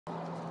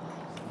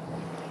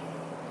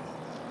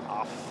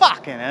Oh,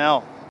 fucking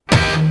hell.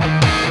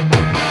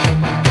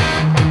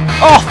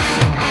 Oh!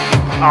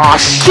 Oh,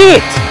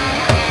 shit!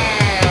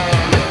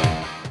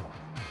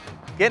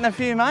 Getting a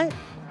few, mate?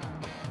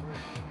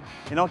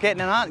 You're not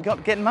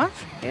getting much?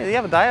 Yeah, the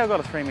other day I got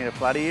a 3 metre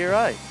flatty here,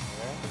 eh?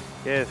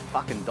 Yeah, it's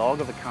fucking dog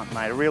of a cunt, mate.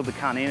 I reeled the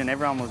cunt in and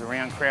everyone was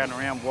around, crowding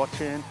around,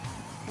 watching. It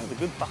was a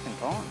good fucking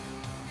time.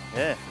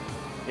 Yeah.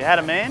 You had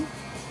a man?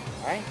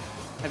 Hey?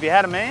 Have you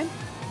had a man?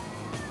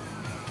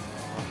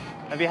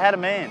 Have you had a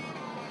man?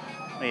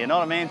 Well, you're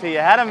not a man till you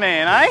had a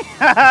man, eh?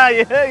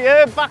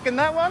 yeah, fucking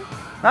that one.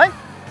 Hey?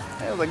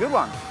 That was a good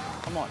one.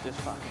 I might just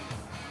fucking...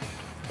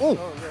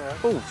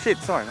 Oh, shit,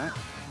 sorry, mate.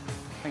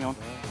 Hang on.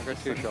 I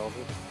got 2 shoulders.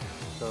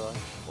 It's all right.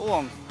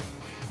 Oh,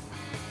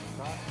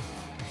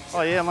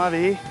 oh yeah, I'm over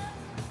here.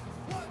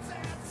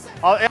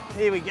 Oh,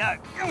 here we go.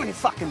 Come on, you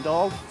fucking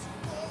dog.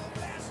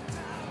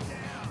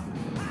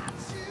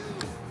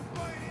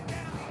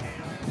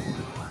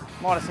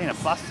 Might have seen a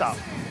bus up.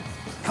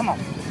 Come on.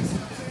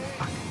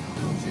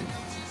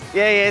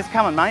 Yeah, it's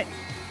coming, mate.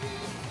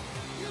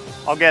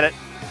 I'll get it.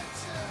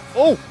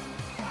 Oh,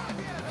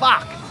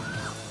 fuck.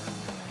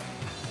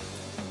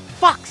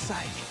 Fuck's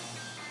sake.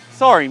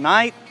 Sorry,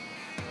 mate.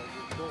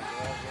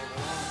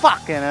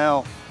 Fucking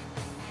hell.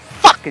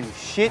 Fucking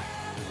shit.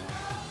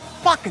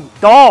 Fucking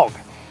dog.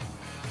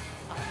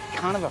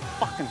 Kind of a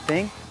fucking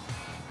thing.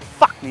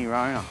 Fuck me,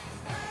 Rona.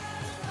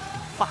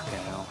 Fucking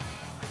hell.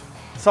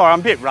 Sorry,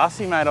 I'm a bit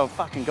rusty, mate. I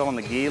fucking got on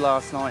the gear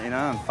last night, you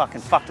know, and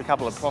fucking fucked a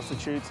couple of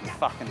prostitutes and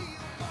fucking...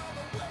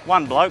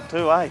 One bloke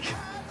too, eh?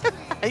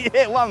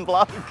 Yeah, one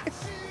bloke.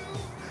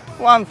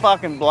 One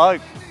fucking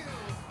bloke.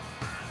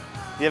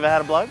 You ever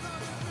had a bloke?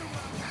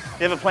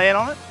 You ever plan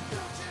on it?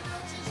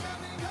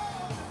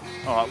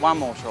 All right, one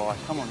more try.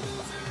 Come on.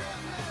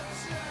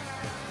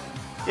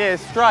 Yeah,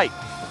 straight.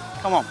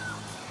 Come on.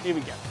 Here we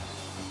go.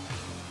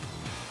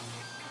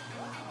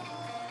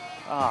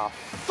 Ah, oh,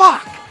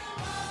 fuck!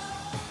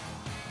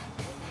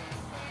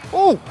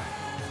 Oh!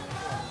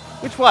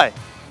 Which way?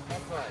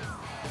 That way.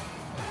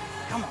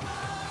 Come on.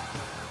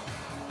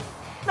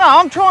 No,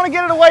 I'm trying to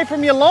get it away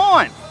from your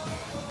line.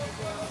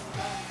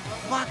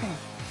 Fucking.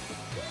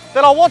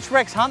 But I watched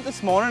Rex hunt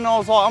this morning and I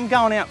was like, I'm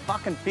going out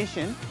fucking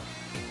fishing.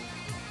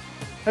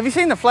 Have you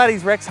seen the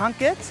flatties Rex hunt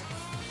gets?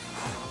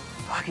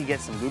 Fuck, he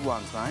gets some good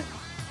ones, mate.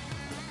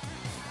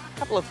 A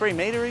couple of 3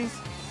 meteries.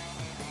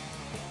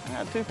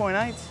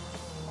 2.8s.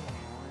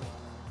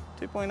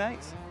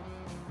 2.8s.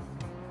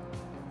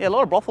 Yeah, a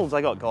lot of brothels,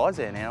 they got guys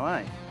there now,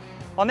 eh?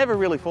 I never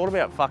really thought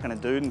about fucking a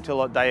dude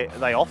until they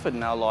offered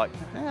and they were like,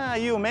 are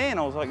you a man?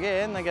 I was like,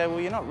 yeah. And they go, well,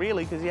 you're not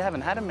really because you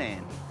haven't had a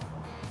man.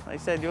 They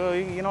said, well,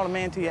 you're not a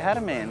man till you had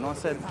a man. And I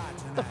said,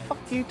 what the fuck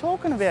are you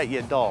talking about,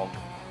 you dog?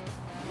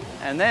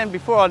 And then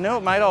before I knew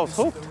it, mate, I was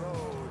hooked.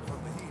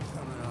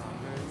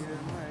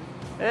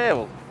 Yeah,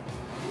 well,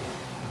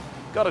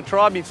 got to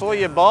try before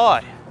you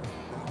buy.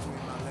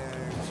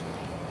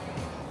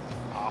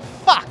 Oh,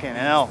 fucking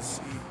hell.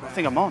 I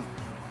think I'm on.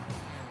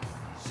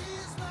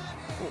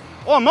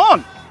 Oh, I'm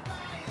on.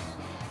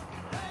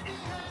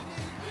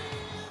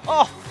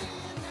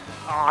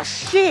 Oh,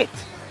 shit.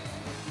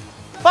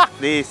 Fuck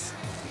this.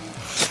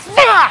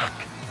 Fuck.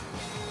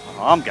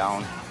 Oh, I'm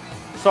going.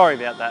 Sorry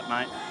about that,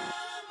 mate.